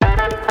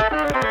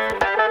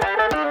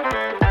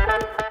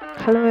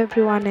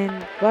everyone,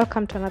 and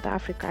welcome to another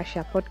Africa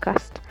Asia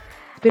podcast.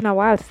 It's been a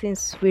while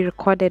since we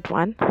recorded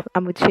one.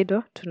 I'm with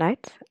Chido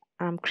tonight.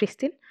 I'm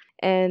Christine,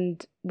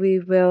 and we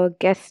will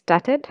get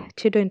started.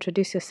 Chido,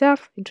 introduce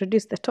yourself,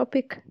 introduce the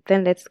topic,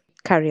 then let's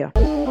carry on.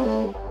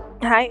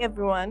 Hi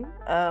everyone.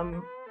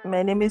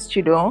 My name is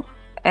Chido,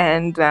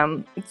 and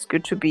it's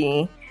good to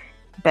be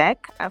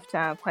back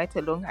after quite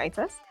a long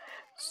hiatus.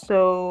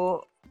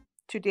 So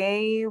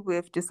today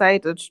we've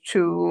decided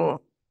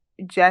to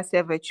just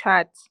have a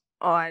chat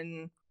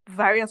on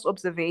various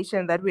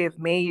observations that we have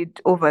made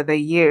over the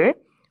year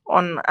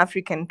on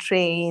African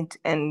trade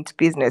and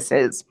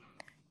businesses.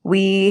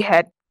 We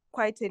had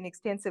quite an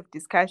extensive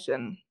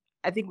discussion.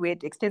 I think we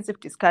had extensive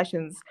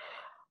discussions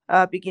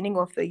beginning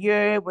of the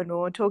year when we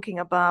were talking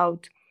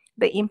about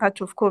the impact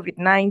of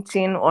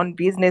COVID-19 on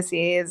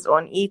businesses,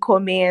 on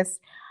e-commerce,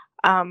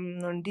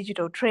 on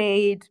digital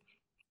trade.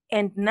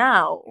 And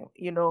now,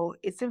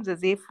 it seems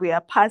as if we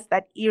are past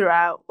that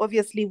era.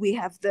 Obviously, we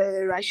have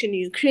the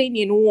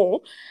Russian-Ukrainian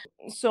war.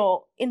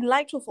 So in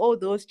light of all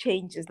those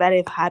changes that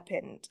have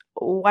happened,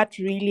 what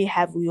really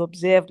have we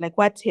observed? Like,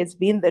 what has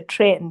been the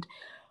trend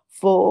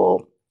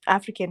for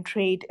African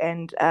trade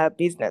and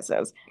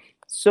businesses?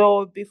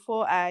 So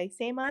before I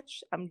say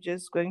much, I'm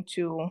just going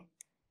to,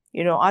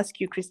 ask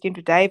you, Christine,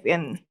 to dive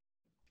in.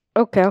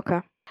 Okay.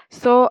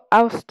 So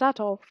I'll start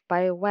off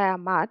by where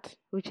I'm at,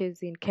 which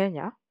is in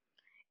Kenya.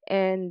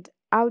 And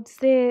I would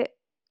say,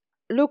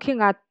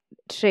 looking at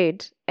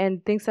trade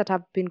and things that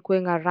have been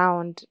going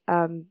around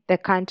the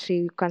country,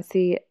 you can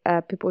see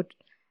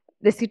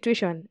the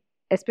situation,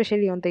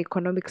 especially on the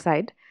economic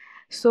side.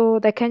 So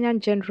the Kenyan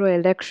general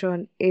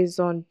election is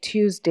on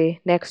Tuesday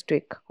next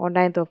week, on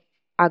 9th of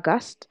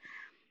August.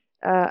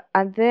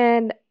 And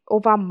then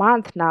over a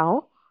month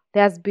now,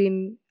 there's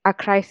been a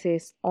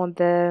crisis on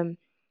the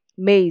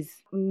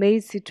maize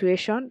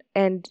situation.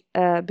 And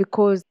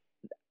because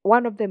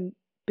one of the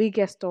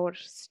biggest or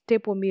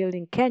staple meal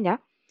in Kenya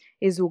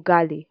is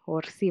ugali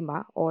or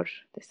sima, or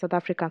the South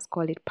Africans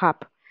call it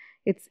pap.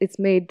 It's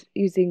made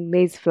using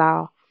maize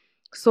flour.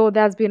 So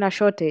there's been a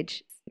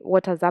shortage.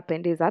 What has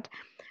happened is that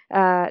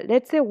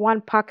let's say one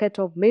packet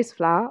of maize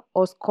flour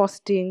was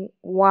costing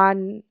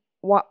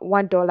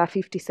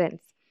 $1.50.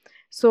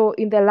 So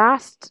in the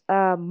last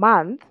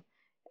month,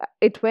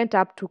 it went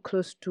up to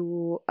close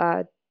to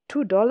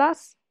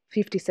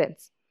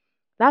 $2.50.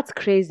 That's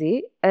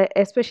crazy,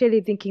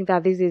 especially thinking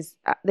that this is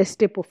the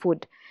staple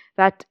food,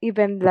 that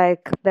even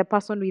like the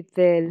person with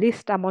the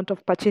least amount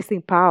of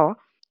purchasing power,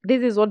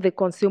 this is what they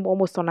consume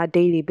almost on a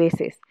daily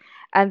basis.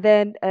 And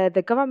then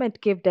the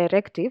government gave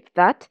directive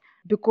that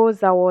because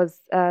there was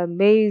a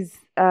maize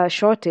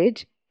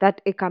shortage, that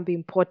it can be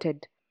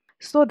imported.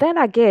 So then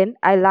again,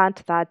 I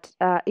learned that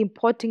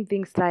importing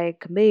things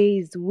like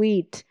maize,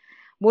 wheat,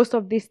 most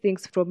of these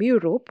things from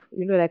Europe,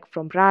 like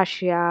from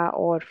Russia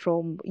or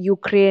from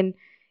Ukraine,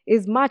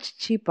 is much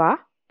cheaper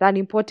than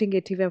importing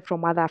it even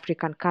from other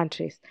African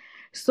countries.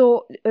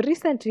 So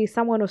recently,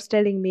 someone was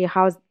telling me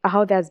how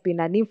there's been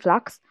an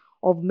influx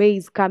of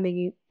maize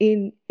coming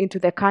into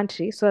the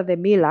country, so the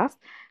millers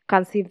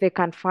can see if they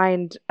can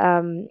find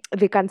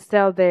they can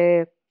sell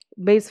the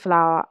maize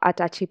flour at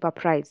a cheaper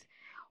price.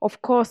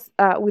 Of course,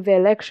 with the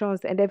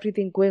elections and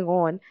everything going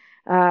on,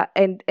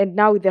 and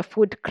now with the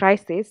food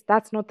crisis,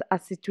 that's not a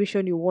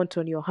situation you want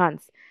on your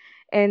hands.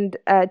 And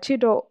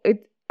Chido,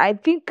 I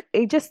think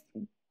it just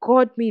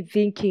got me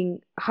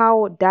thinking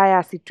how dire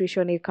a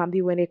situation it can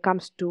be when it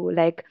comes to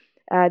like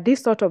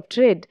this sort of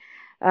trade.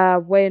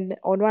 When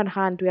on one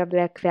hand we have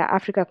like the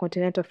Africa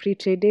Continental Free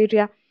Trade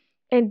Area,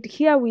 and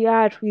here we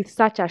are with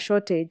such a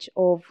shortage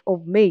of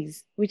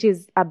maize, which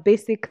is a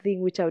basic thing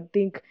which I would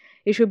think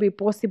it should be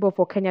possible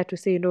for Kenya to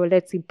say,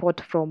 let's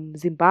import from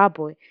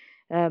Zimbabwe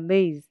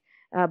maize.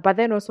 But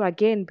then also,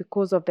 again,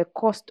 because of the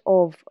cost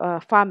of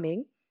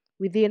farming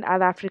within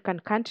other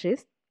African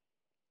countries,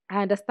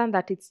 I understand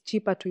that it's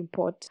cheaper to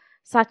import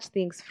such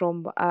things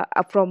from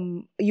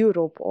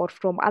Europe or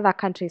from other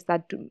countries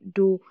that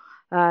do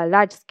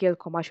large scale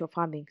commercial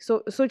farming.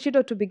 So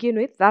Chido, to begin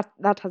with,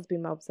 that has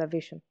been my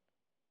observation.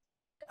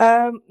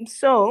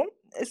 So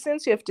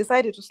since you have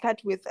decided to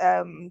start with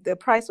the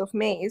price of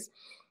maize,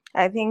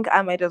 I think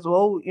I might as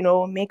well,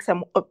 make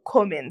some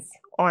comments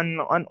on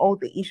all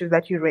the issues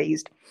that you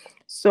raised.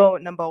 So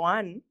number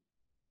one,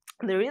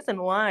 the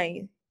reason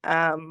why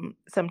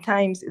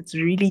sometimes it's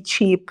really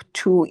cheap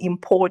to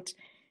import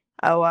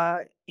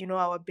our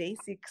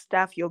basic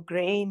stuff, your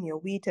grain, your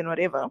wheat, and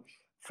whatever,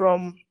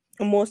 from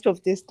most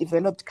of these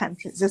developed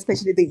countries,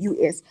 especially the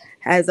US,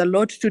 has a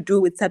lot to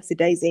do with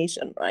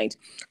subsidization, right?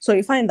 So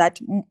you find that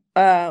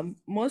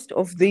most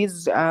of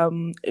these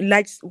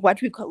large,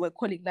 what we're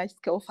calling large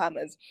scale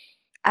farmers,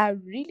 are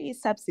really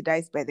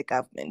subsidized by the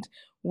government,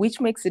 which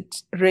makes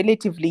it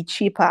relatively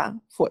cheaper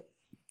for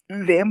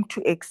them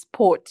to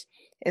export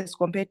as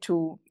compared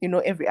to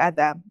every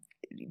other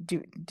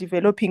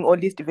developing or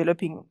least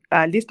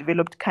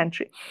developed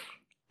country.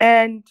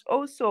 And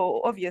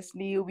also,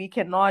 obviously, we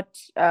cannot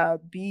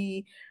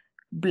be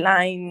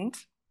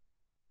blind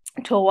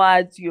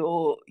towards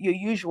your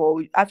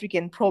usual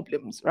African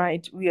problems,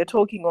 right? We are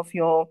talking of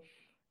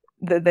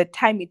the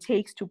time it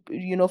takes to,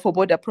 for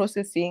border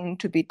processing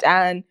to be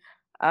done,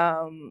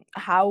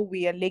 how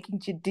we are lacking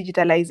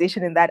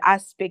digitalization in that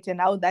aspect,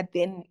 and how that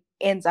then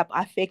ends up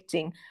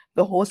affecting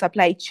the whole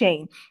supply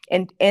chain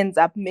and ends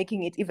up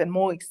making it even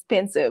more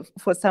expensive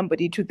for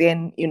somebody to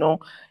then,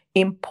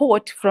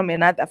 import from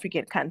another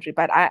African country.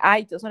 But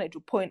I just wanted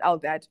to point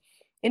out that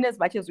in as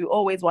much as we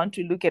always want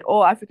to look at,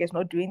 oh, Africa is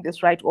not doing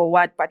this right or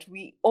what, but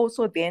we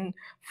also then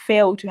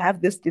fail to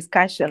have this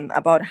discussion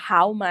about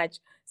how much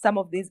some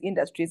of these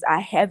industries are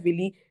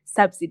heavily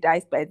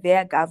subsidized by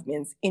their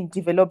governments in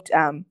developed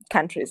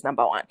countries,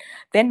 number one.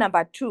 Then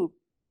number two,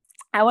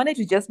 I wanted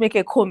to just make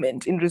a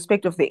comment in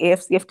respect of the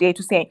AfCFTA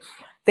to say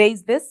there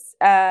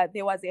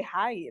was a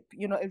hype,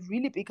 a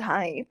really big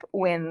hype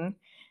when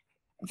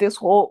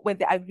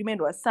the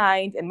agreement was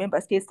signed and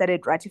member states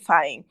started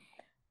ratifying.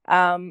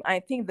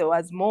 I think there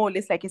was more or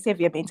less like a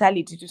savior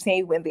mentality to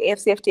say when the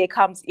AfCFTA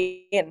comes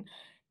in,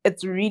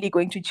 it's really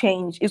going to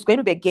change. It's going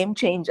to be a game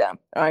changer,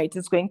 right?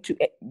 It's going to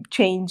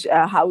change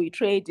how we're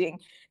trading.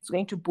 It's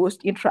going to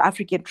boost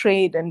intra-African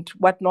trade and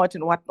whatnot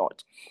and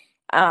whatnot.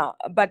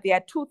 But there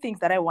are two things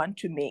that I want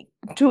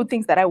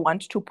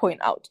to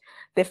point out.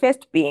 The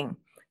first being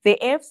the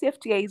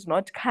AfCFTA is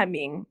not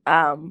coming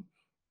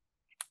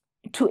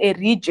to a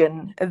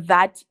region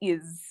that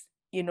is,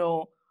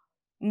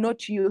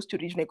 not used to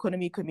regional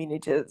economic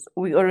communities.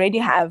 We already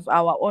have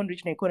our own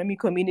regional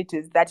economic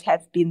communities that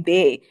have been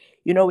there.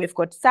 We've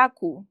got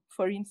SACU,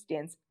 for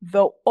instance,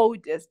 the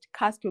oldest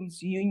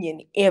customs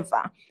union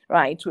ever,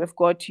 right? We've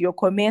got your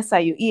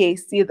COMESA, your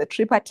EAC, the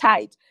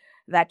tripartite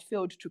that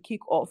failed to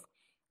kick off.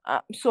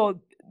 So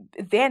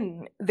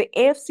then the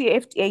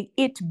AfCFTA,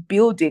 it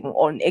building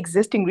on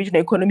existing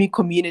regional economic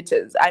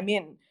communities. I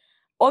mean,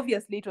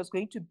 obviously, it was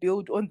going to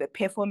build on the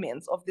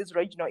performance of these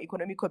regional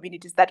economic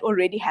communities that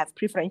already have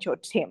preferential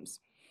terms.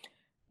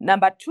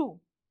 Number two,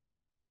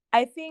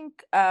 I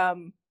think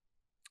I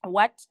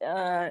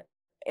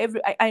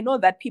know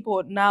that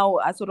people now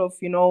are sort of,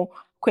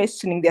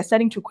 questioning, they're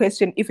starting to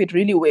question if it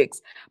really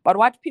works. But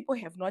what people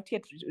have not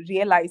yet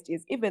realized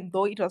is even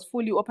though it was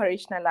fully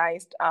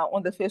operationalized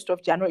on the 1st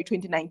of January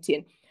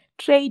 2019,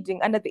 trading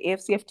under the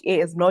AfCFTA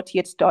has not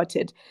yet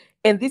started.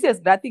 And this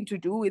has nothing to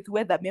do with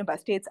whether member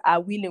states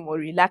are willing or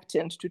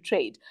reluctant to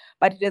trade,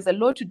 but it has a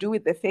lot to do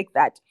with the fact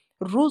that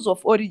rules of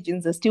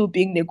origins are still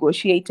being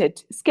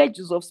negotiated,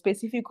 schedules of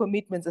specific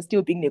commitments are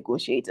still being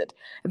negotiated.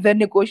 The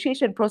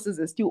negotiation process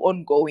is still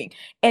ongoing.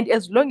 And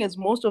as long as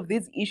most of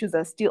these issues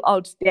are still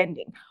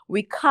outstanding,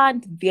 we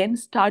can't then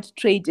start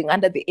trading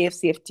under the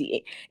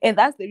AfCFTA. And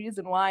that's the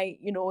reason why,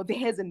 there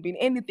hasn't been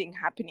anything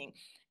happening.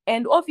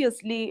 And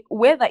obviously,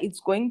 whether it's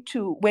going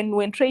to,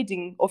 when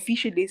trading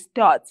officially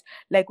starts,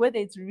 like whether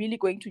it's really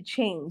going to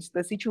change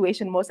the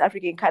situation in most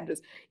African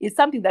countries, is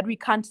something that we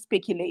can't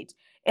speculate.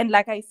 And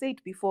like I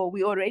said before,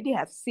 we already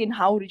have seen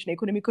how regional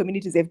economic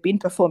communities have been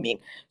performing.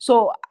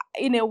 So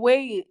in a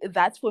way,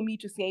 that's for me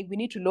to say we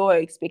need to lower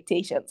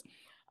expectations.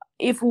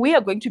 If we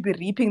are going to be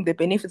reaping the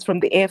benefits from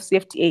the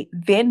AfCFTA,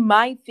 then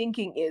my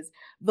thinking is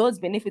those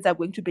benefits are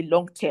going to be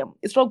long term.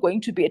 It's not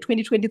going to be a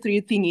 2023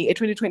 thingy, a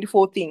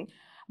 2024 thing,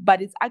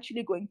 but it's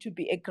actually going to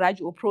be a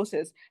gradual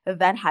process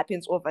that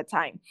happens over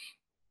time.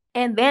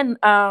 And then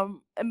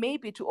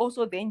maybe to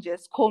also then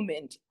just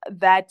comment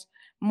that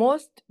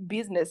most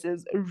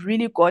businesses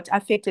really got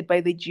affected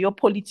by the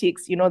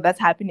geopolitics, that's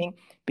happening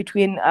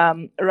between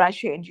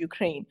Russia and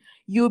Ukraine.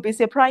 You'll be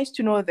surprised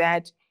to know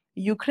that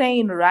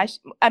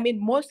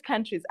most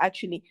countries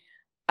actually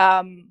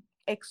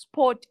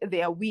export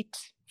their wheat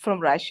from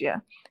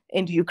Russia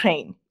and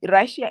Ukraine.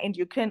 Russia and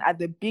Ukraine are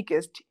the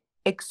biggest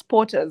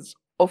exporters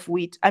of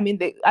wheat.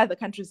 The other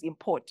countries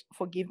import,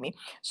 forgive me.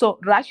 So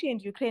Russia and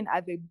Ukraine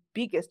are the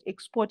biggest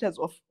exporters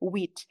of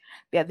wheat.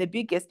 They are the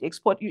biggest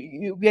export.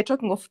 We are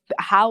talking of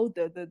how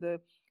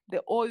the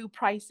oil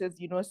prices,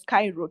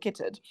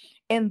 skyrocketed.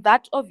 And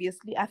that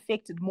obviously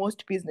affected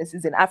most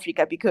businesses in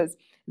Africa, because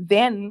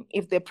then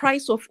if the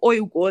price of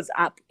oil goes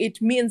up,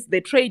 it means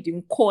the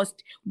trading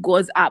cost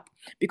goes up.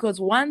 Because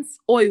once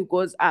oil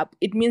goes up,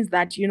 it means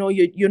that,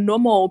 your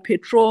normal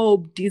petrol,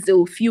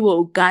 diesel,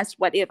 fuel, gas,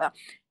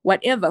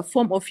 whatever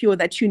form of fuel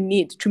that you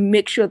need to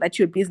make sure that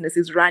your business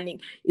is running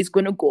is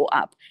going to go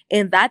up.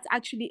 And that's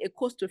actually a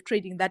cost of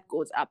trading that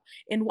goes up.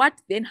 And what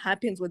then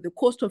happens when the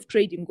cost of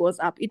trading goes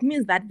up? It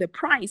means that the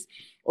price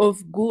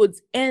of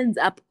goods ends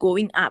up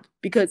going up,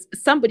 because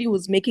somebody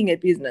who's making a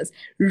business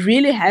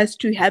really has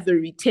to have a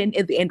return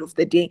at the end of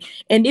the day.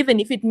 And even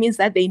if it means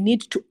that they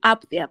need to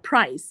up their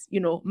price,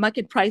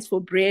 market price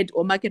for bread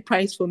or market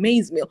price for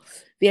maize meal,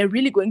 they're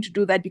really going to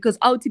do that, because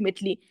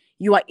ultimately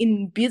you are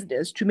in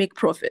business to make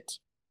profit.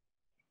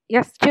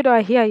 Yes, Chido,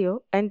 I hear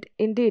you. And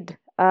indeed,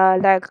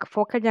 like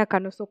for Kenya, I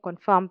can also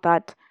confirm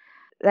that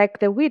like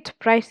the wheat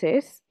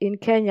prices in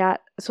Kenya,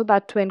 so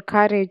that to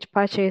encourage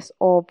purchase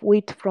of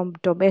wheat from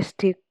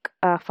domestic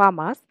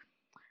farmers,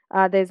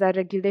 there's a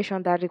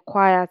regulation that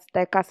requires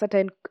like a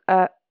certain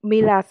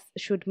millers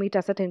should meet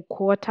a certain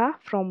quota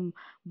from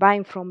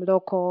buying from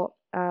local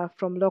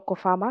from local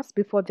farmers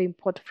before they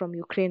import from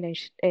Ukraine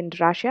and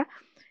Russia.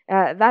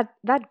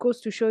 That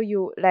goes to show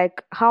you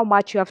like how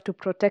much you have to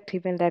protect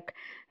even like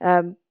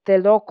the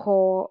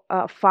local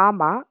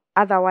farmer.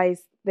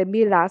 Otherwise, the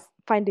millers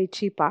find it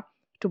cheaper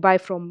to buy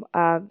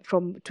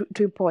to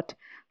import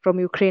from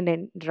Ukraine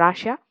and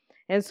Russia.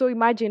 And so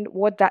imagine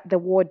what that the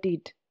war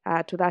did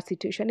to that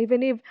situation.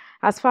 Even if,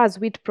 as far as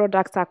wheat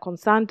products are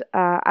concerned,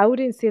 I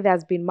wouldn't say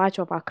there's been much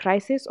of a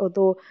crisis,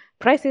 although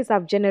prices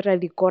have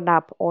generally gone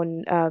up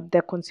on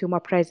the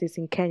consumer prices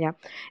in Kenya.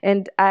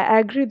 And I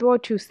agree with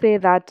what you say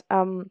that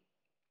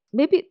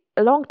maybe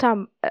long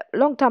term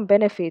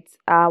benefits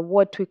are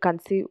what we can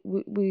see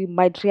we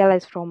might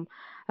realize from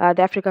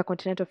the Africa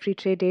Continental Free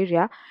Trade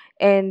Area,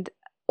 and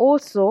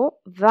also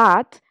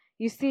that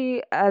you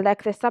see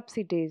like the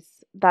subsidies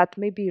that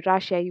maybe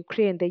Russia,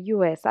 Ukraine, the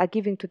US are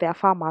giving to their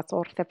farmers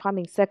or the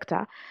farming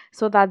sector,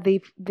 so that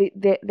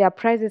their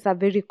prices are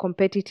very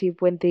competitive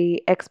when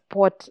they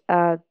export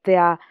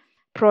their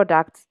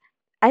products.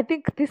 I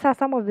think these are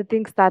some of the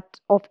things that,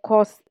 of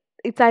course,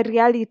 it's a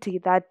reality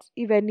that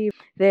even if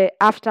the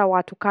after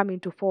were to come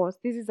into force,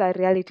 this is a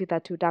reality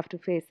that you'd have to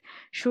face.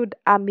 Should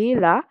a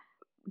miller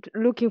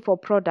looking for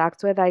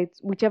products, whether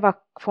it's whichever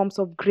forms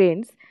of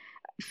grains,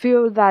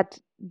 feel that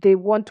they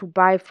want to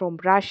buy from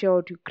Russia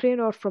or Ukraine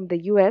or from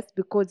the US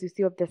because you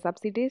see of the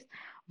subsidies,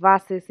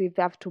 versus if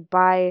they have to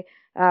buy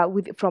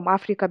from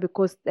Africa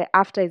because the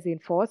AFTA is in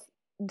force.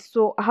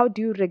 So how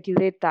do you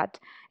regulate that?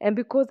 And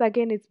because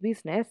again it's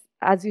business,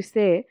 as you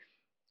say,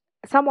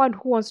 someone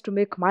who wants to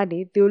make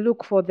money, they'll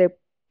look for the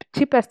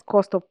cheapest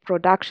cost of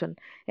production.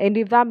 And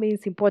if that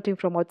means importing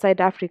from outside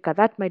Africa,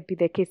 that might be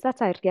the case.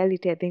 That's a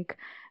reality, I think,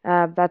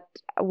 that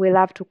will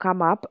have to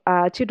come up.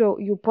 Chido,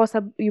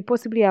 you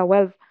possibly are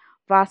well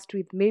versed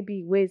with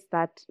maybe ways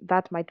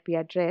that might be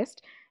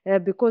addressed,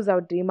 because I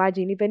would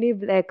imagine even if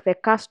like the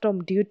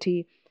custom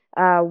duty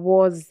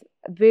was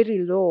very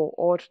low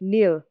or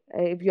nil,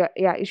 if you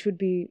yeah, it should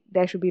be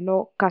there should be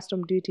no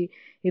custom duty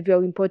if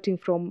you're importing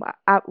from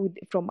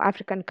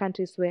African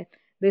countries where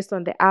based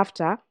on the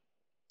AFTA.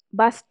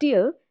 But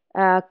still,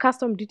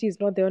 custom duty is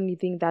not the only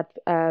thing that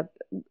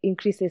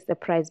increases the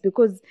price,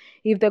 because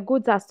if the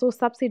goods are so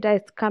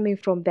subsidized coming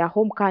from their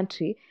home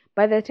country,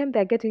 by the time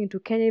they're getting into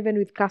Kenya, even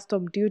with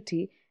custom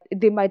duty,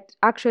 they might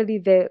actually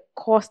the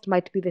cost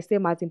might be the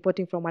same as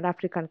importing from an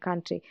African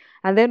country.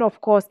 And then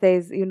of course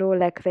there's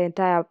like the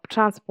entire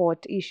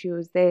transport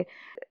issues, the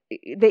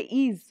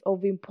ease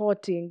of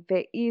importing,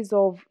 the ease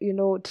of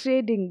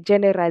trading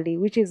generally,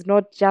 which is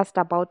not just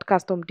about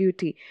custom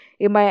duty.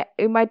 It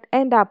might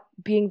end up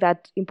being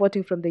that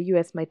importing from the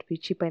US might be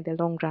cheaper in the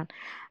long run.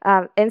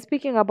 And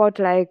speaking about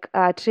like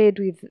trade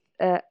with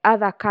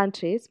other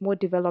countries, more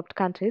developed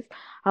countries,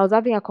 I was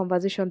having a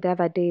conversation the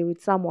other day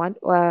with someone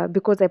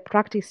because I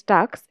practice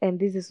tax, and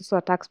this is also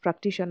a tax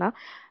practitioner.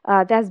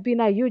 There's been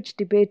a huge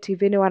debate,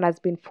 if anyone has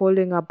been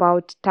following,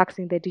 about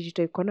taxing the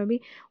digital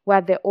economy,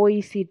 where the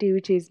OECD,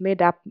 which is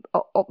made up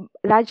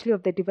largely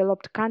of the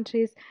developed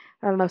countries,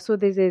 so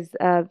this is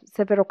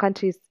several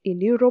countries in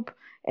Europe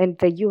and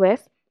the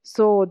US.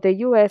 So the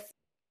US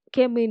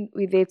came in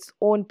with its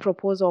own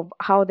proposal of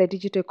how the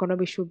digital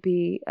economy should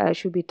be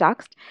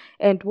taxed,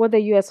 and what the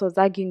US was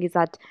arguing is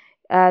that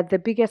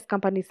the biggest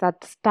companies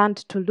that stand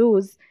to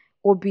lose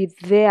will be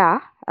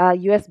their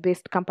US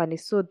based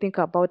companies. So think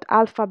about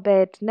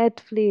Alphabet,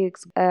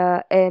 Netflix,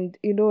 and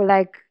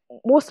like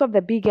most of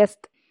the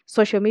biggest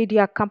social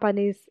media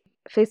companies,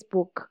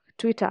 Facebook,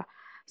 Twitter.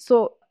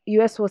 So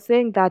US was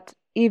saying that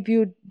if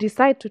you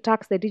decide to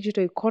tax the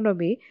digital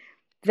economy,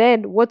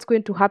 then what's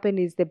going to happen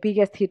is the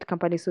biggest hit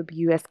companies will be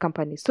US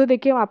companies. So they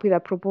came up with a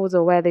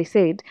proposal where they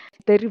said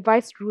the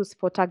revised rules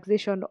for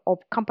taxation of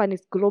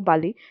companies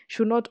globally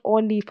should not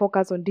only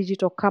focus on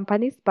digital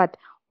companies, but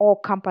all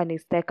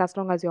companies, like as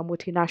long as you're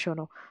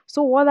multinational.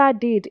 So what that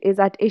did is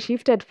that it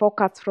shifted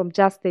focus from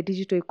just the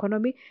digital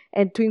economy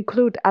and to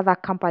include other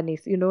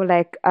companies,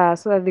 like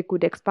so that they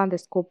could expand the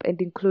scope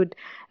and include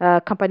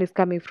companies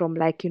coming from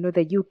like,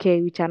 the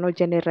UK, which are not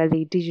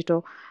generally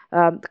digital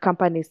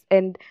companies.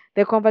 And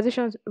the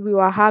conversations we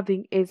were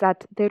having is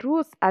that the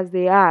rules as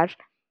they are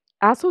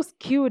so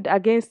skewed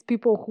against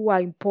people who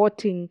are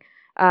importing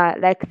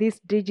like these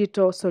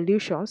digital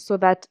solutions, so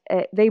that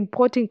the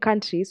importing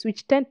countries,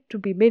 which tend to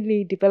be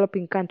mainly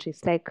developing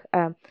countries like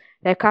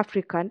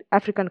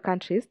African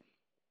countries,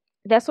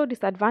 they're so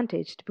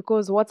disadvantaged,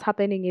 because what's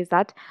happening is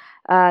that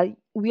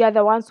we are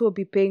the ones who will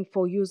be paying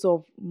for use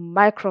of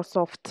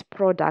Microsoft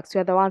products.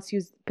 We are the ones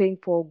paying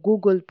for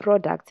Google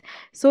products.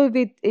 So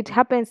if it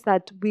happens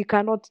that we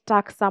cannot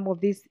tax some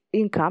of these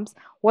incomes,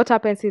 what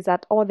happens is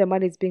that all the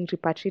money is being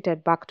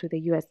repatriated back to the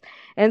US.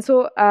 And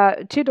so,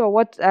 Chido,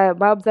 what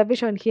my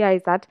observation here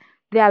is that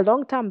there are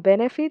long-term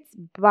benefits,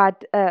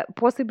 but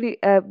possibly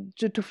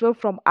to flow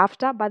from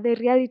after. But the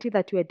reality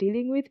that we are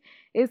dealing with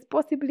is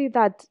possibly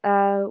that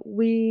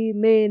we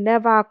may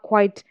never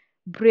quite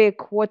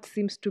break what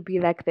seems to be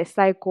like the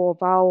cycle of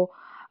how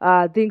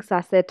things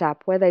are set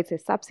up, whether it's the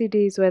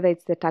subsidies, whether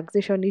it's the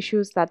taxation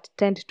issues that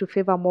tend to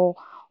favor more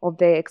of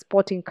the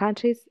exporting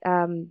countries.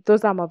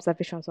 Those are my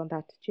observations on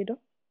that, Chido.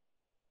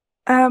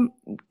 Um,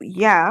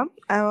 yeah,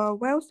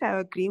 whilst I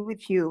agree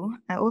with you,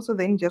 I also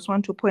then just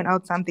want to point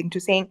out something to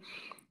say,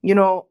 we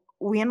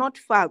are not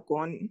far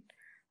gone.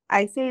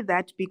 I say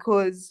that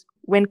because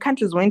when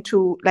countries went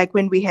to, like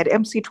when we had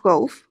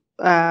MC12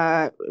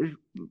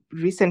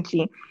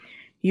 recently,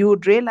 you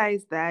would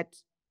realize that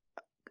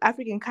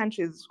African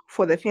countries,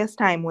 for the first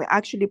time, were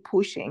actually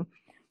pushing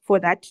for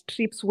that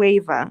TRIPS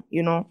waiver,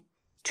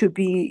 to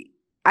be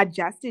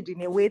adjusted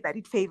in a way that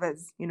it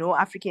favors,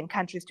 African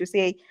countries to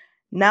say,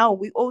 now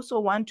we also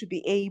want to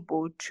be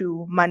able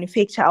to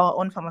manufacture our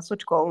own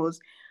pharmaceuticals.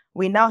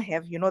 We now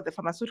have, the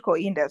pharmaceutical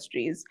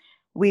industries.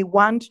 We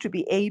want to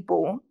be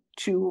able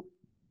to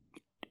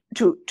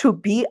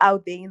be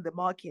out there in the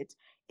market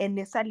and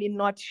necessarily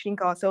not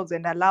shrink ourselves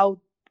and allow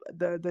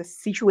the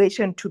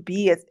situation to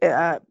be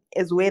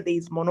as where there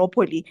is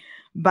monopoly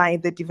by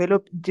the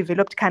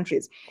developed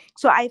countries.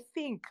 So I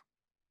think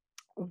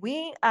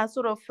we are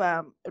sort of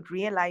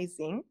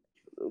realizing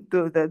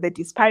the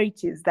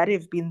disparities that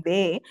have been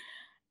there,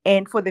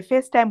 and for the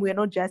first time we're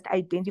not just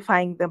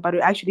identifying them, but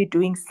we're actually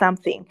doing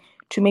something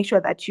to make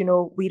sure that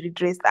we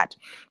redress that.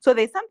 So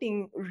there's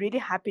something really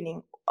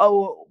happening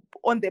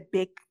on the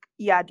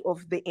backyard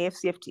of the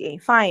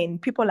AfCFTA. Fine,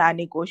 people are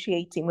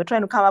negotiating, we're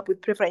trying to come up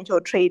with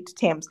preferential trade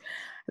terms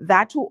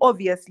that will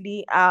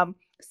obviously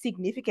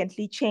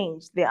significantly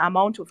change the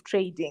amount of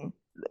trading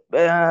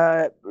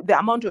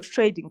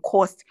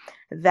cost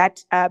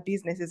that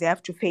businesses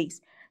have to face.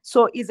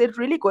 So is it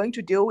really going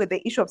to deal with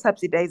the issue of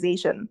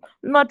subsidization?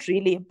 Not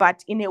really,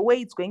 but in a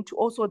way, it's going to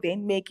also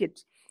then make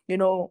it,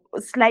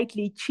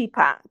 slightly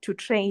cheaper to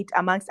trade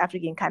amongst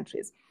African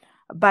countries.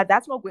 But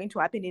that's not going to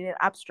happen in an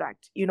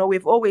abstract.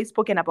 We've always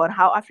spoken about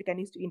how Africa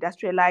needs to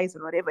industrialize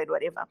and whatever and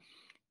whatever.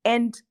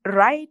 And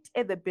right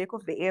at the back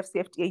of the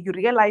AfCFTA, you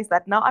realize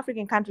that now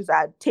African countries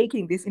are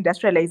taking this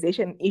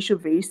industrialization issue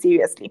very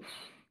seriously.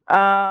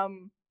 I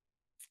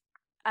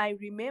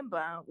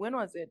remember, when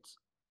was it?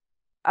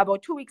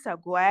 About 2 weeks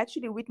ago, I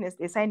actually witnessed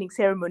a signing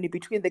ceremony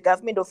between the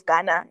government of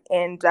Ghana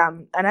and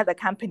another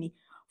company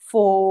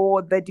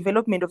for the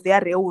development of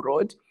their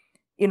railroad.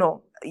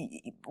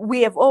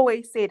 We have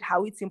always said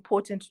how it's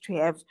important to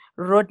have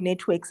road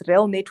networks,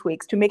 rail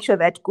networks, to make sure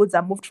that goods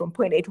are moved from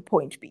point A to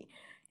point B.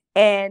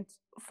 And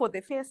for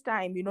the first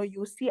time,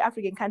 you see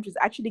African countries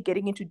actually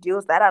getting into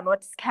deals that are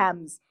not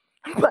scams,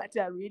 but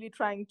are really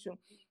trying to,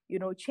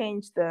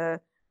 change the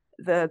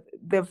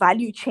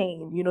value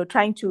chain,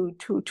 trying to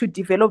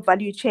develop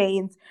value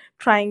chains,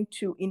 trying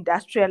to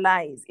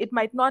industrialize. It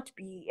might not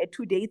be a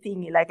 2-day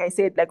thing, like I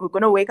said, like we're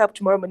gonna wake up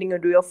tomorrow morning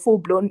and we have full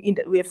blown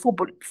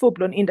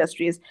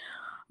industries,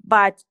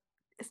 but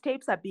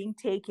steps are being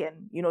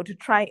taken, to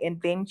try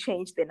and then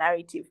change the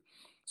narrative.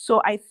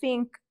 So I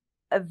think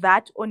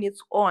that on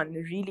its own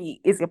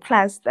really is a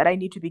plus that I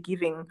need to be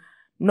giving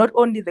not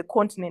only the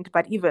continent,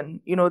 but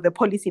even, the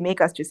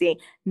policymakers, to say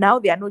now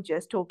they are not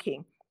just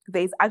talking.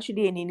 There's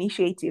actually an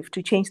initiative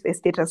to change the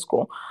status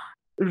quo.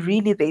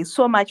 Really, there's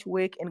so much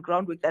work and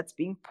groundwork that's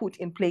being put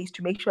in place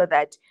to make sure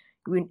that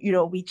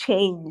we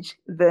change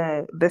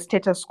the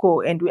status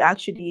quo and we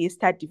actually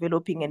start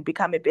developing and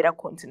become a better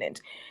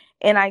continent.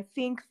 And I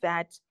think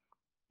that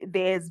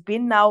there's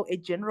been now a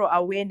general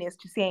awareness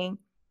to saying,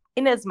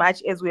 in as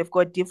much as we've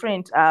got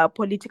different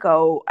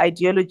political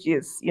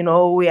ideologies, we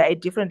are at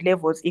different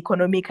levels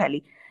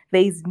economically,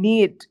 there is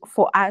need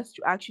for us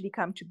to actually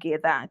come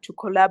together to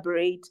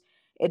collaborate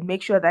and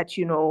make sure that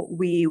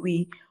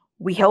we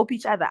help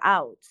each other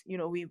out.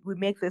 We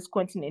make this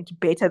continent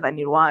better than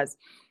it was.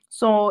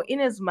 So in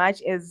as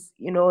much as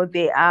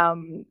there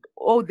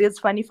all these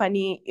funny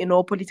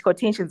political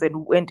tensions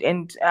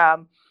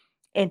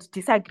and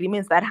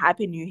disagreements that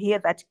happen, you hear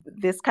that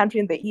this country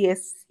in the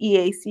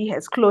EAC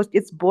has closed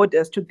its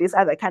borders to this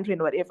other country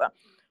and whatever.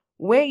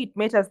 Where it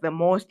matters the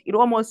most, it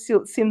almost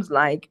seems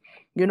like,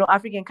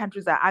 African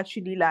countries are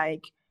actually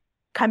like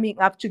coming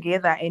up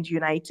together and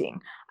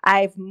uniting.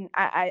 I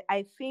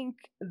think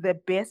the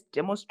best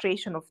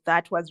demonstration of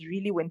that was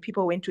really when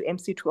people went to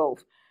MC12,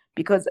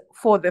 because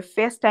for the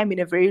first time in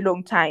a very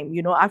long time,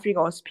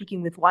 Africa was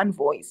speaking with one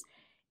voice.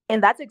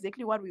 And that's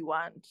exactly what we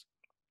want.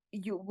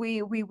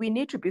 We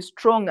need to be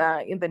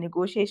stronger in the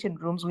negotiation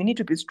rooms. We need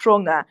to be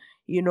stronger,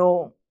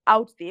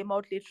 out there,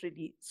 out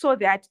literally, so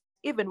that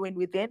even when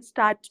we then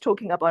start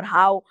talking about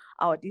how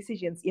our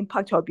decisions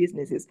impact our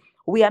businesses,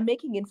 we are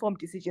making informed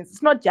decisions.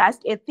 It's not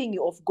just a thing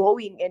of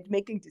going and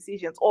making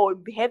decisions or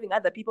having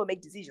other people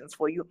make decisions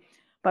for you,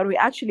 but we're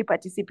actually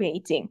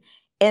participating.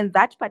 And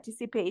that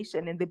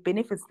participation and the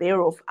benefits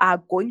thereof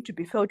are going to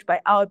be felt by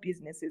our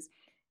businesses,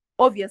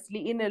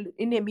 obviously in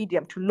a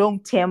medium to long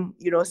term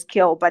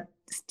scale, but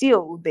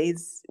still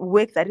there's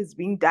work that is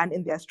being done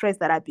and there are strides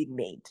that are being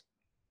made.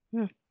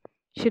 Hmm.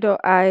 Shido,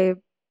 I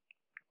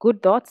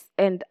good thoughts,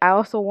 and I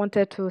also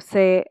wanted to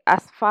say,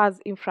 as far as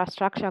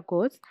infrastructure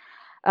goes,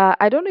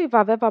 I don't know if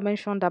I've ever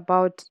mentioned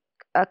about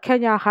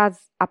Kenya has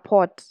a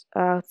port.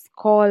 It's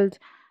called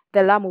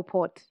the Lamu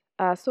Port.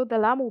 So the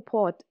Lamu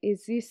Port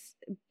is this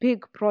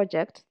big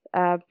project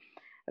that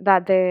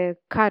the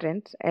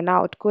current and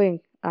outgoing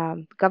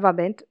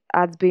government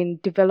has been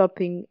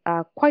developing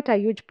quite a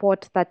huge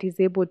port that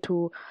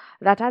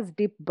has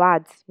deep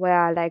berths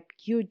where like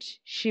huge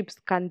ships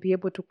can be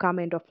able to come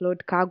and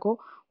offload cargo,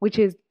 which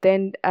is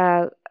then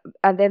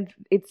and then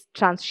it's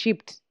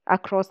transshipped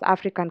across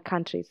African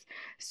countries.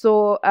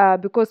 So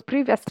because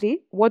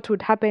previously what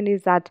would happen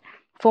is that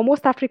for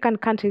most African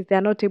countries, they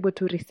are not able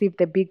to receive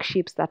the big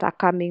ships that are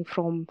coming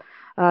from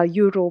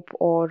Europe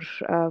or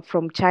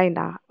from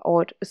China.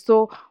 Or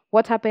so,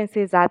 what happens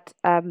is that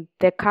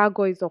the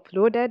cargo is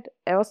offloaded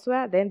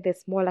elsewhere. Then the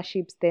smaller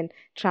ships then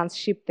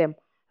transship them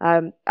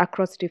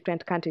across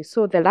different countries.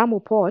 So the Lamu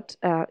port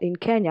in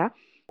Kenya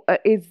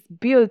is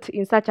built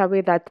in such a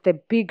way that the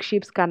big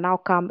ships can now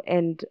come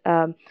and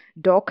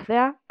dock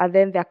there, and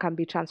then there can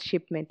be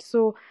transshipment.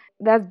 So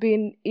there's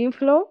been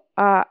inflow.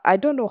 I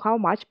don't know how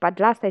much, but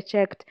last I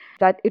checked,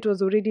 that it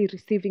was already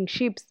receiving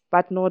ships,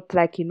 but not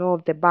like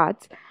of the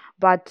birds.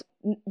 But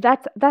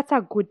that's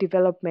a good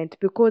development,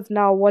 because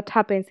now what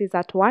happens is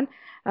that one,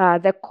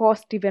 the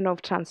cost even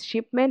of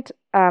transshipment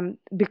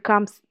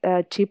becomes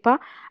cheaper,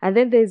 and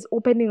then there's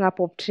opening up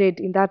of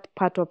trade in that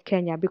part of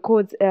Kenya,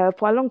 because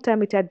for a long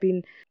time it had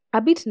been a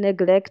bit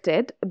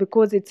neglected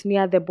because it's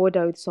near the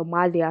border with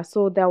Somalia.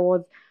 So there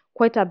was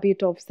quite a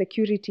bit of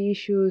security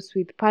issues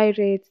with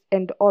pirates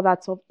and all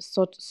that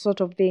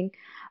sort of thing.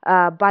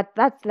 But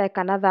that's like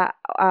another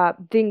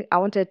thing I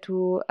wanted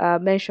to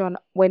mention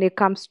when it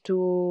comes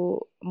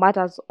to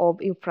matters of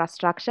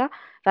infrastructure.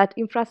 That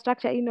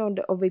infrastructure in and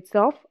of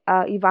itself,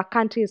 if a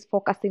country is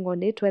focusing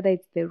on it, whether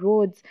it's the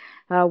roads,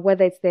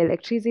 whether it's the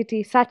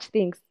electricity, such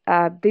things,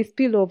 they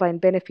spill over and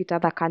benefit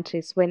other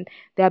countries when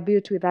they are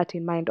built with that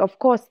in mind. Of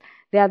course,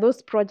 there are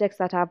those projects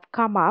that have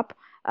come up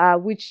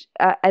which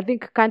I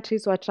think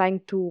countries were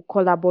trying to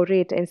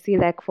collaborate and see,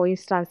 like, for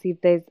instance,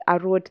 if there's a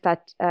road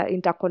that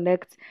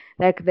interconnects,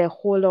 like, the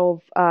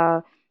whole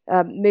of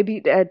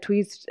maybe to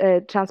its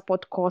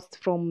transport costs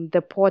from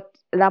the port,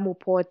 Lamu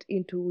port,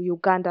 into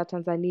Uganda,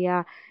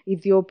 Tanzania,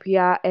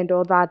 Ethiopia, and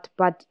all that,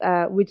 but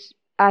which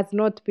has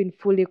not been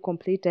fully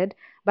completed.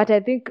 But I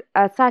think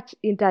such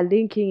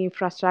interlinking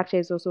infrastructure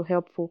is also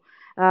helpful.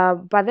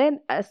 But then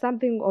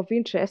something of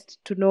interest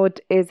to note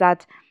is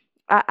that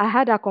I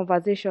had a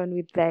conversation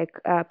with like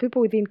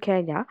people within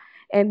Kenya,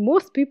 and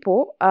most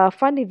people.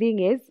 Funny thing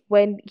is,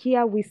 when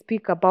here we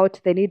speak about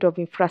the need of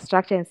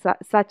infrastructure and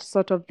such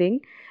sort of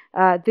thing,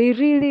 they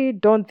really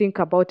don't think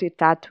about it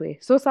that way.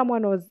 So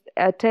someone was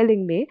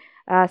telling me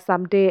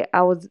someday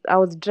I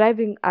was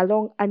driving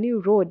along a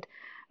new road.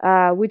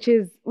 Which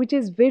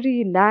is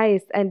very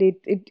nice, and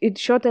it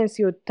shortens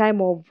your time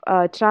of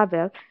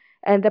travel.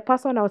 And the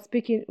person I was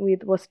speaking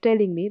with was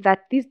telling me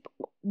that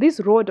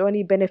this road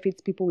only benefits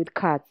people with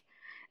cars.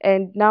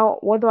 And now,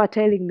 what they are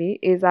telling me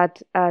is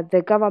that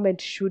the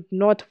government should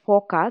not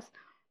focus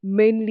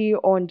mainly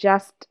on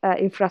just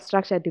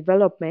infrastructure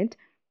development,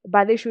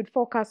 but they should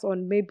focus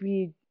on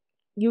maybe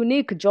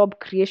unique job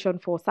creation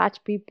for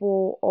such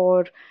people,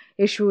 or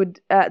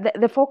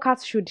the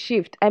focus should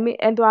shift. I mean,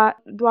 and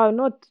they are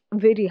not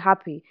very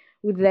happy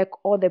with like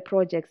all the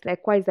projects.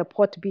 Like, why is the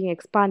port being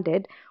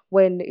expanded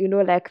when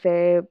like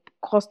the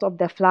cost of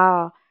the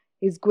flour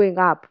is going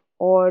up,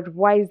 or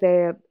why is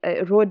the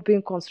road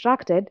being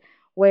constructed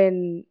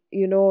when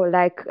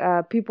like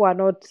people are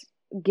not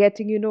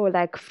getting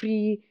like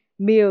free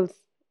meals,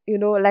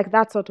 like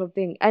that sort of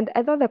thing. And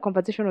I thought the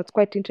conversation was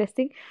quite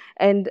interesting,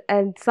 and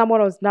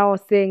someone was now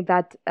saying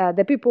that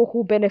the people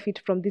who benefit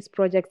from these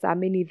projects are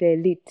mainly the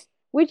elite,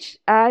 which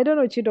I don't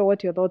know, Chido,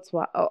 what your thoughts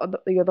were,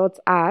 your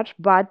thoughts are,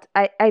 but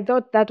I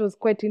thought that was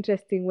quite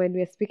interesting when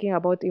we're speaking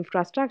about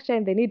infrastructure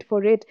and the need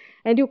for it,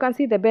 and you can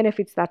see the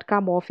benefits that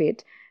come of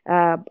it.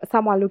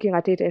 Someone looking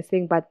at it and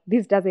saying, but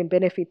this doesn't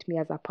benefit me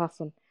as a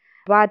person.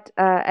 But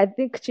I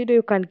think, Chido,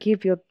 you can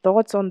give your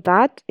thoughts on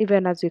that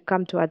even as we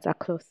come towards a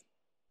close.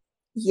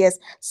 Yes.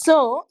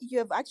 So you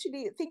have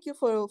actually, thank you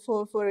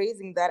for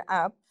raising that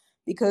up,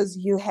 because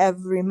you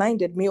have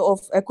reminded me of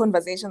a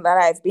conversation that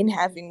I've been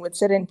having with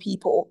certain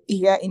people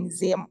here in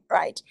Zim,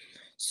 right?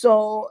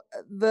 So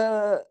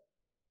the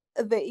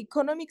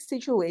economic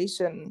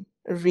situation,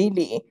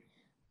 really,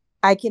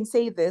 I can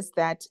say this,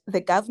 that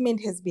the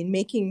government has been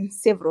making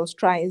several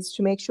strides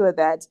to make sure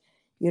that,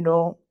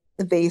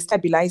 they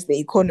stabilize the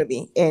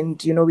economy,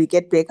 and, we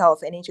get back our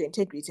financial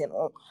integrity and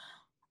all.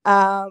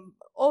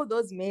 All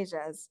those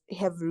measures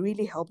have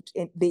really helped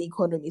in the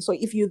economy. So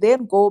if you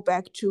then go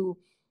back to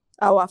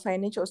our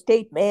financial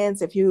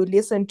statements, if you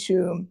listen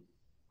to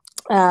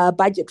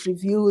budget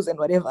reviews and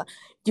whatever,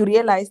 you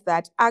realize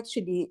that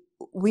actually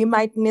we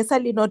might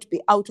necessarily not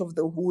be out of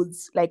the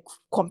woods like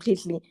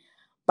completely,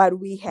 but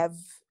we have,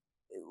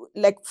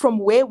 like, from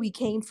where we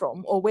came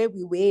from or where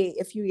we were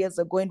a few years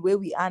ago and where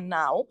we are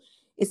now,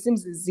 it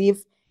seems as if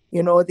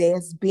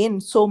there's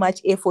been so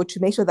much effort to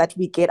make sure that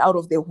we get out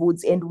of the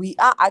woods, and we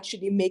are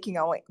actually making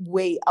our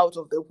way out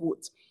of the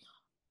woods.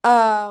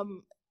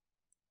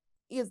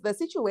 Is the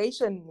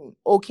situation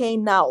okay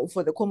now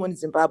for the common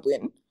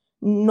Zimbabwean?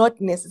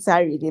 Not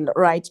necessarily,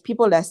 right?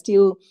 People are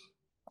still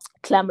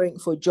clamoring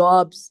for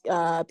jobs.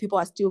 People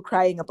are still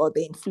crying about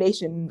the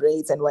inflation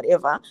rates and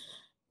whatever.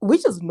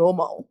 which is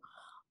normal.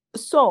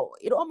 So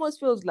it almost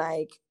feels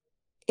like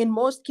in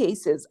most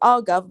cases,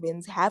 our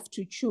governments have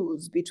to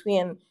choose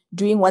between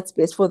doing what's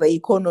best for the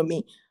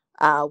economy,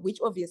 which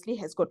obviously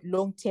has got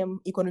long-term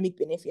economic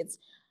benefits,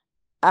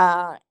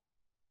 uh,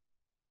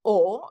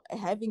 or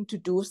having to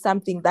do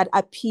something that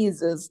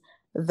appeases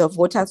the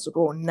voters'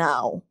 role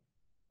now.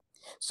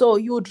 So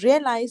you would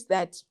realize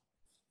that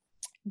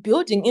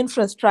building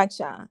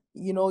infrastructure,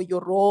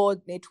 your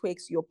road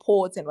networks, your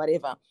ports, and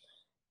whatever,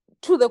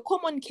 to the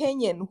common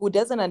Kenyan who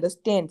doesn't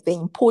understand the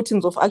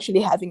importance of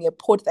actually having a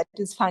port that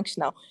is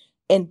functional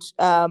and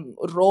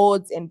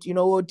roads and,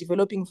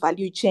 developing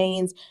value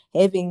chains,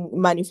 having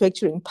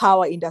manufacturing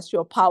power,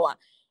 industrial power,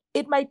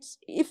 it might,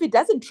 if it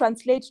doesn't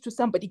translate to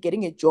somebody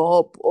getting a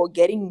job or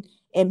getting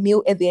a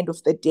meal at the end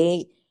of the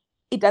day,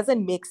 it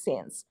doesn't make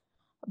sense.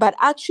 But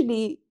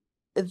actually,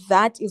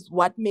 that is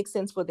what makes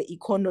sense for the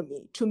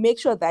economy, to make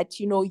sure that,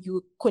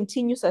 you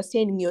continue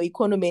sustaining your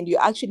economy and you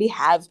actually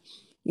have,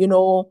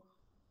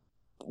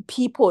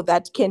 people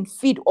that can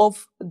feed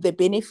off the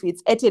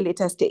benefits at a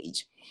later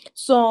stage.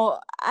 So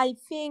I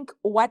think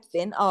what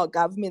then our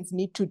governments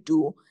need to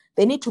do,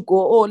 they need to go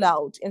all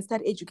out and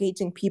start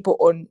educating people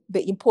on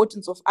the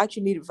importance of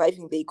actually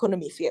reviving the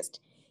economy first.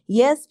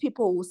 Yes,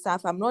 people will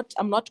suffer. I'm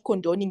not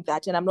condoning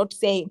that. And I'm not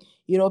saying,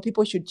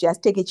 people should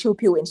just take a chill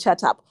pill and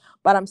shut up.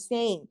 But I'm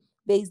saying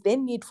there is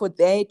then need for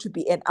there to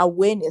be an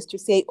awareness to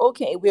say,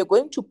 okay, we're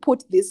going to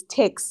put this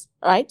tax,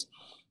 right?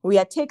 We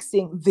are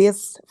taxing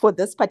this for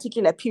this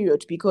particular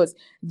period because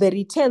the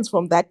returns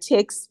from that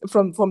tax,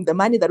 from the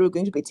money that we're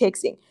going to be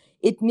taxing,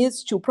 it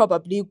needs to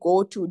probably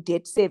go to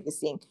debt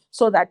servicing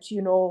so that,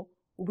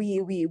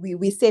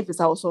 we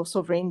service our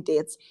sovereign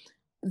debts.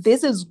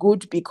 This is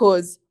good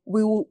because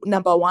we will,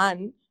 number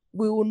one,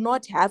 we will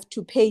not have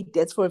to pay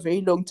debts for a very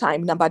long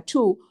time. Number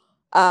two,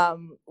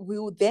 we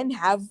will then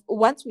have,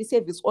 once we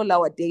service all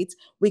our debts,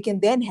 we can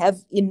then have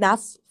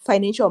enough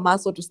financial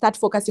muscle to start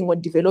focusing on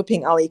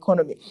developing our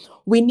economy.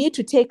 We need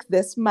to take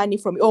this money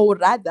from, or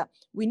rather,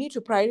 we need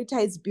to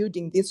prioritize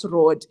building this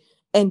road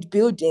and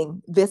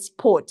building this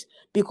port,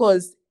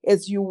 because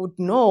as you would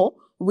know,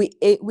 we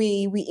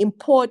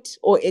import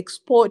or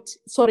export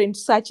certain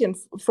such and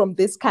from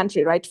this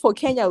country, right? For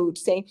Kenya, we would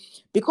say,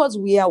 because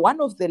we are one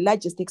of the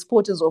largest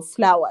exporters of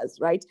flowers,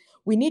 right?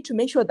 We need to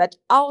make sure that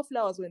our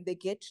flowers, when they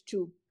get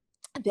to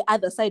the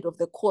other side of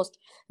the coast,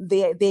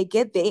 they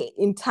get there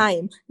in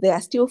time, they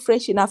are still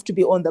fresh enough to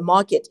be on the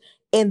market,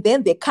 and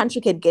then the country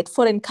can get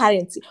foreign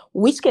currency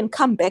which can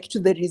come back to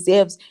the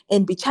reserves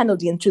and be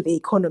channeled into the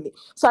economy.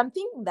 So I'm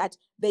thinking that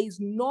there is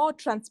no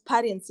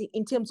transparency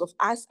in terms of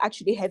us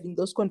actually having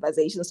those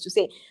conversations to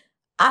say,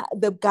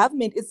 the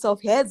government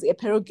itself has a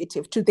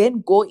prerogative to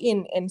then go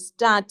in and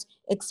start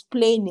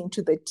explaining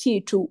to the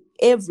to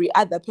every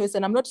other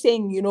person. I'm not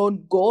saying,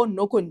 go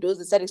knock on doors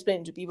and start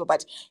explaining to people,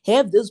 but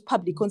have those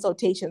public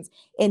consultations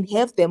and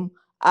have them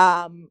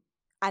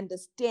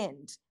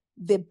understand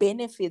the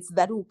benefits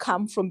that will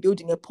come from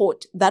building a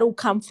port, that will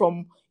come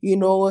from,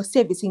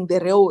 servicing the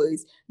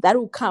railways, that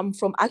will come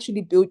from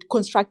actually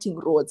constructing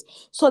roads,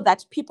 so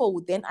that people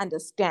would then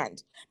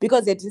understand.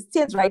 Because at this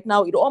stage right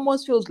now, it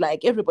almost feels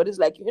like everybody's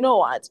like, you know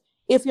what,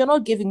 if you're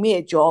not giving me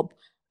a job,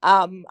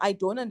 I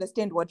don't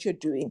understand what you're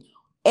doing.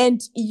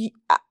 And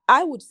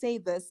I would say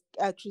this,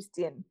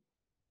 Christian,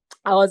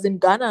 I was in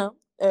Ghana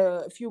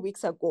a few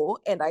weeks ago,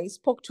 and I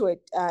spoke to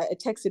a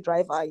taxi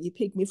driver. He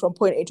picked me from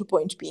point A to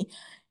point B.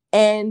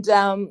 And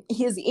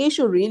his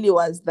issue really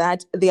was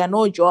that there are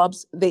no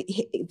jobs, there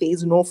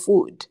is no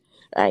food,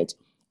 right?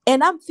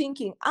 And I'm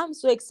thinking, I'm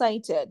so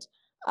excited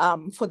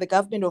for the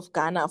government of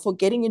Ghana for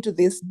getting into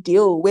this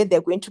deal where they're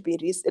going to be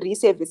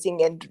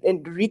resurfacing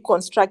and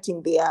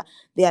reconstructing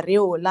their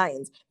rail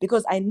lines,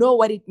 because I know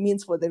what it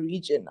means for the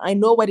region. I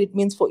know what it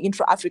means for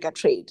intra-Africa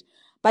trade.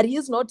 But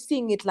he's not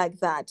seeing it like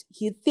that.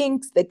 He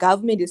thinks the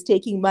government is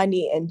taking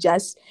money and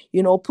just,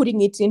 putting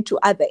it into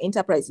other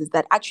enterprises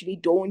that actually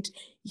don't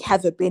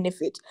have a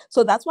benefit.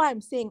 So that's why I'm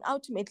saying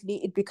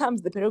ultimately it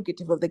becomes the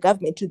prerogative of the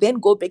government to then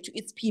go back to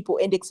its people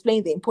and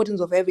explain the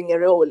importance of having a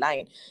rail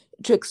line,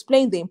 to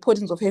explain the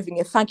importance of having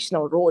a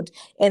functional road,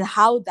 and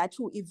how that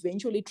will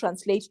eventually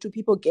translate to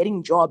people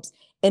getting jobs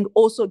and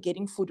also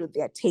getting food on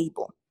their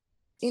table.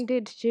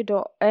 Indeed,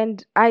 Chido.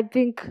 And I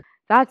think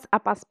that's a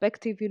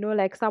perspective,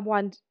 like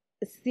someone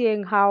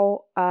seeing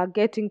how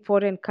getting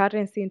foreign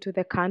currency into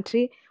the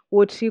country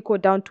would trickle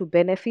down to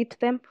benefit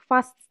them.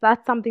 First,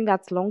 that's something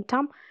that's long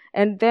term.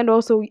 And then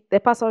also,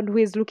 the person who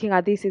is looking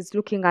at this is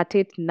looking at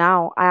it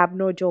now. I have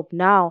no job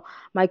now.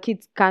 My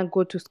kids can't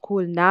go to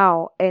school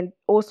now. And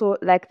also,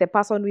 like the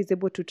person who is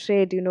able to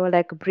trade,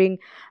 like bring,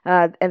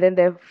 and then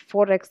the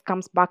forex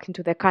comes back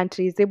into the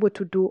country, is able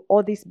to do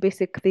all these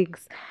basic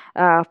things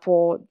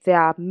for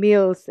their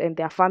meals and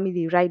their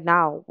family right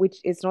now, which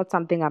is not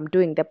something I'm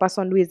doing. The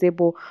person who is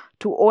able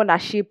to own a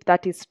ship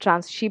that is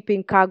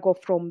transshipping cargo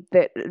from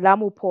the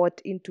Lamu port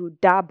into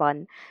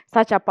Durban,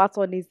 such a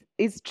person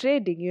is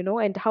trading,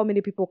 and how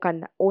many people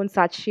can own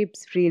such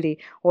ships really,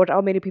 or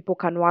how many people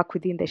can work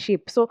within the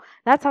ship. So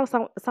that's how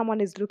someone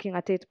is looking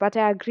at it. But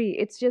I agree,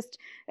 it's just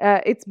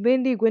it's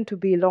mainly going to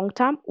be long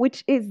term,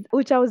 which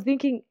I was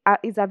thinking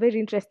is a very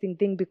interesting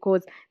thing,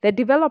 because the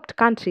developed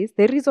countries,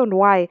 the reason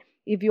why,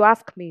 if you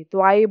ask me, they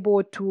are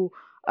able to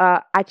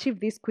achieve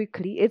this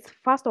quickly, it's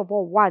first of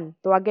all, one,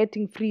 they are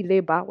getting free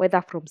labor,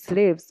 whether from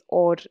slaves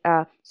or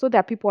so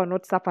that people are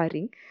not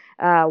suffering.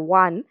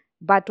 One,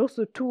 but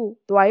also two,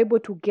 they are able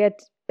to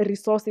get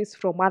resources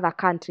from other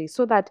countries,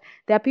 so that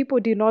their people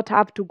did not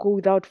have to go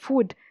without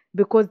food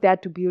because they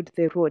had to build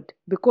the road,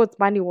 because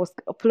money was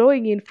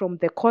flowing in from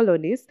the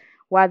colonies,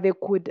 where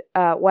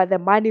the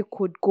money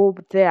could go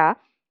there,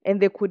 and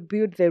they could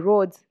build the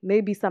roads,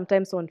 maybe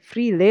sometimes on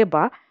free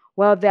labor,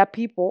 while their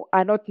people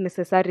are not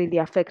necessarily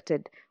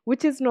affected,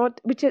 which is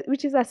not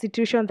which is a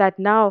situation that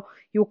now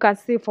you can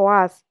see for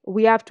us,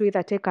 we have to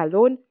either take a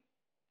loan,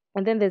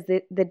 and then there's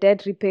the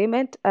debt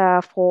repayment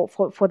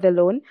for the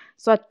loan,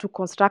 so to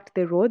construct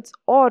the roads,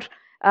 or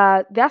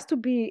there has to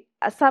be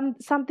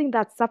something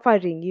that's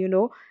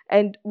suffering,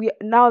 and we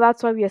now,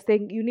 that's why we are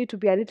saying you need to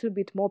be a little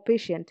bit more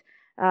patient.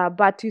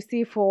 But you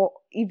see, for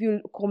if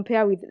you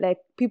compare with like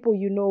people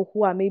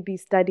who are maybe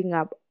studying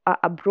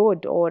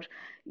abroad, or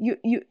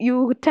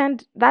you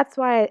tend, that's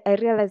why I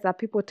realize that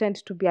people tend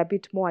to be a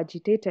bit more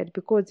agitated,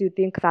 because you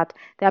think that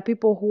there are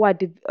people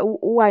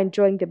who are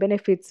enjoying the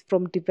benefits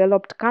from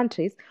developed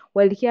countries.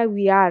 Well, here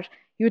we are,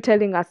 you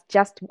telling us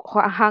just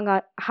hang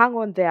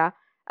on there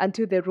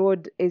until the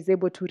road is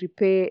able to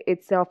repay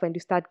itself and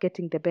you start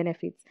getting the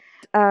benefits.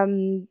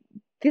 Um,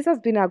 this has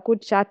been a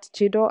good chat,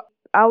 Chido.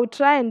 I will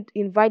try and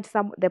invite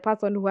the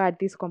person who I had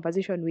this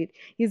conversation with.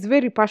 He's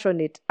very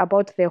passionate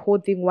about the whole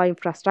thing, why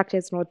infrastructure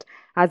is not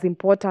as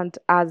important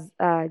as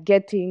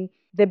getting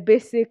the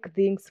basic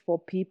things for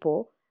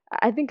people.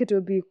 I think it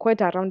will be quite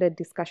a rounded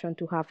discussion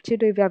to have.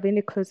 Chido, if you have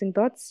any closing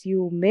thoughts,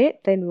 you may,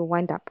 then we'll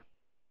wind up.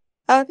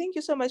 Thank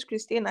you so much,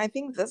 Christine. I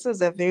think this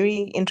is a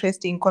very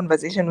interesting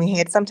conversation we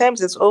had.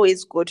 Sometimes it's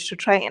always good to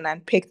try and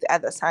unpick the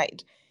other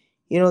side.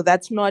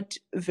 That's not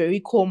very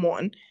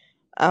common.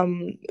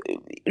 Um,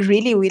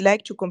 Really, we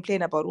like to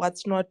complain about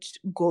what's not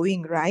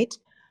going right,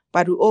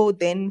 but we all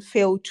then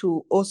fail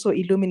to also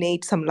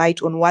illuminate some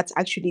light on what's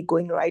actually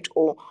going right,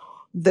 or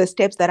the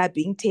steps that are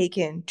being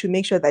taken to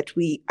make sure that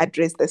we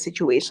address the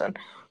situation.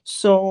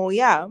 So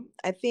yeah,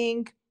 I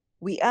think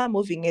we are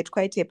moving at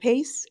quite a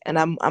pace, and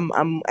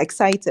I'm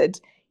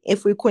excited.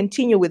 If we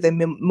continue with the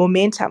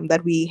momentum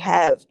that we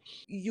have,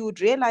 you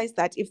would realize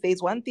that if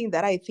there's one thing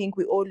that I think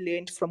we all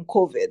learned from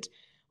COVID,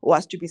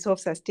 was to be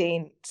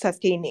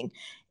sustaining.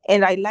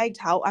 And I liked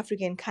how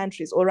African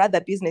countries, or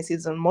rather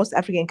businesses in most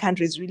African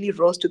countries, really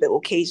rose to the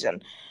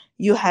occasion.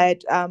 You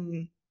had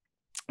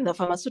the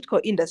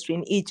pharmaceutical industry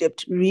in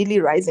Egypt really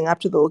rising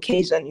up to the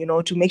occasion,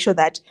 to make sure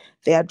that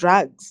there are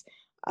drugs.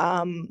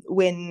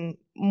 When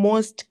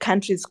most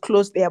countries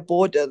closed their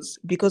borders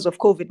because of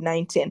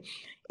COVID-19,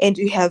 and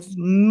you have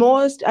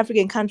most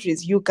African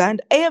countries,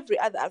 Uganda, every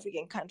other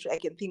African country I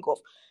can think of,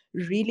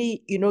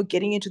 really,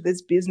 getting into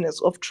this business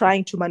of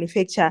trying to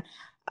manufacture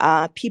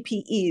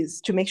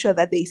PPEs to make sure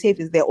that they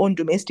service their own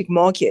domestic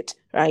market,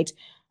 right?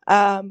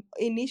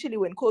 Initially,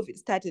 when COVID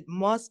started,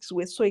 masks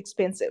were so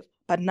expensive,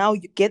 but now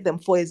you get them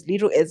for as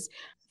little as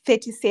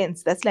 30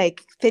 cents. That's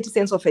like 30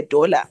 cents of a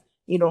dollar,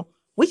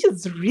 which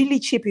is really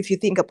cheap if you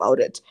think about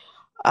it.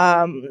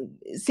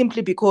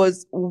 Simply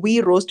because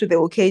we rose to the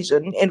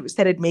occasion and we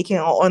started making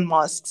our own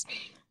masks.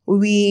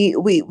 We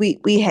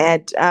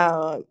had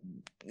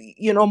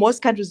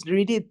most countries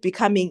really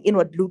becoming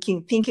inward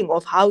looking, thinking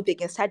of how they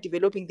can start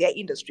developing their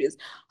industries,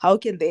 how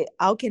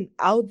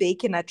they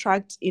can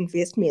attract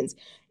investments,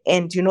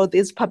 and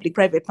these public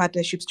private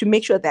partnerships to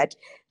make sure that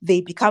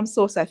they become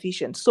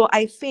self-sufficient. So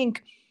I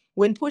think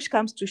when push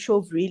comes to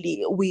shove,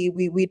 really,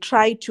 we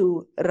try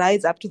to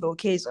rise up to the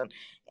occasion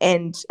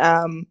and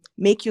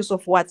make use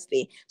of what's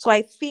there. So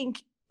I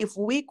think if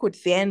we could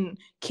then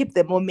keep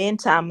the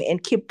momentum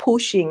and keep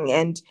pushing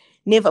and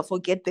never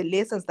forget the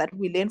lessons that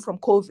we learned from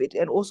COVID,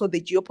 and also the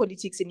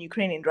geopolitics in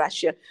Ukraine and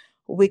Russia,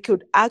 we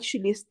could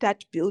actually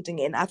start building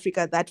an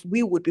Africa that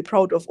we would be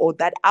proud of, or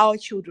that our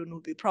children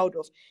would be proud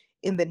of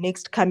in the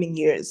next coming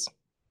years.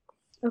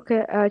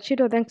 Okay,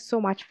 Chido, thanks so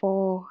much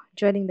for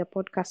joining the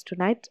podcast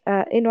tonight.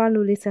 Anyone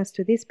who listens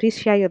to this, please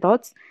share your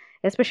thoughts,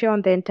 especially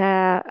on the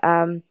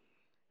entire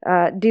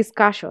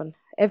discussion,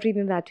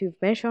 everything that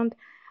you've mentioned.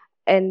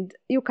 And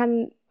you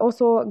can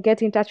also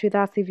get in touch with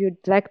us if you'd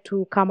like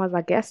to come as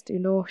a guest,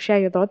 share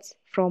your thoughts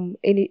from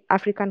any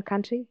African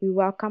country. We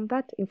welcome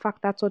that. In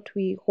fact, that's what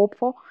we hope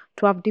for,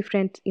 to have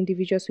different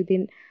individuals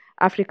within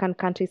African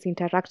countries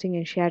interacting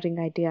and sharing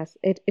ideas.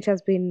 It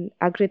has been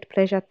a great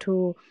pleasure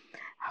to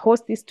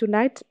host this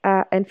tonight.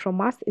 And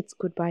from us, it's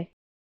goodbye.